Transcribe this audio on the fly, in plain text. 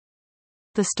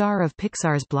The star of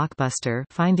Pixar's blockbuster,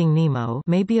 Finding Nemo,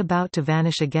 may be about to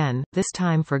vanish again, this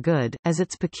time for good, as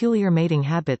its peculiar mating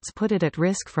habits put it at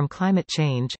risk from climate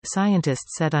change,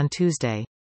 scientists said on Tuesday.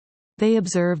 They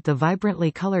observed the vibrantly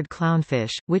colored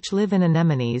clownfish, which live in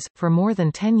anemones, for more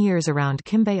than 10 years around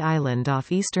Kimbe Island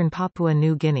off eastern Papua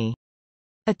New Guinea.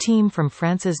 A team from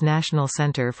France's National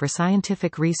Centre for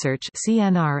Scientific Research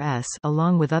 (CNRS),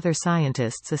 along with other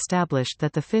scientists, established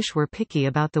that the fish were picky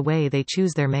about the way they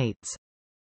choose their mates.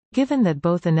 Given that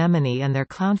both anemone and their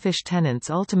clownfish tenants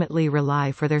ultimately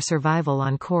rely for their survival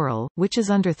on coral, which is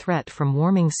under threat from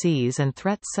warming seas and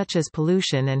threats such as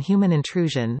pollution and human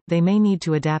intrusion, they may need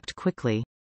to adapt quickly.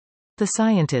 The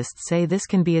scientists say this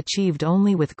can be achieved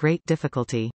only with great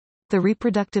difficulty. The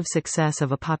reproductive success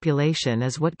of a population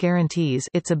is what guarantees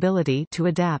its ability to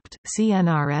adapt,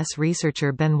 CNRS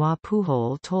researcher Benoit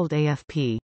Pujol told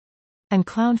AFP. And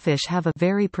clownfish have a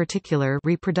very particular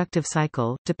reproductive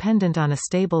cycle, dependent on a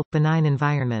stable, benign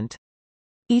environment.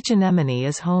 Each anemone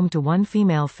is home to one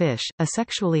female fish, a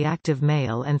sexually active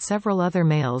male and several other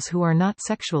males who are not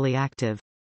sexually active.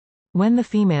 When the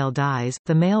female dies,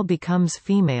 the male becomes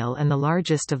female and the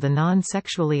largest of the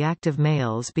non-sexually active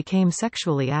males became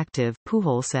sexually active,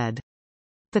 Pujol said.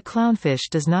 The clownfish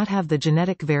does not have the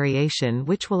genetic variation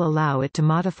which will allow it to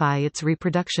modify its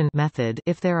reproduction method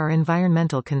if there are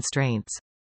environmental constraints.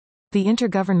 The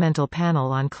Intergovernmental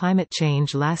Panel on Climate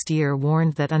Change last year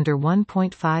warned that under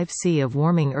 1.5 C of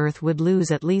warming Earth would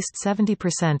lose at least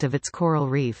 70% of its coral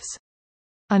reefs.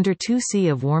 Under 2 C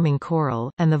of warming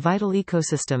coral, and the vital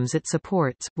ecosystems it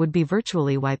supports, would be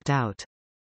virtually wiped out.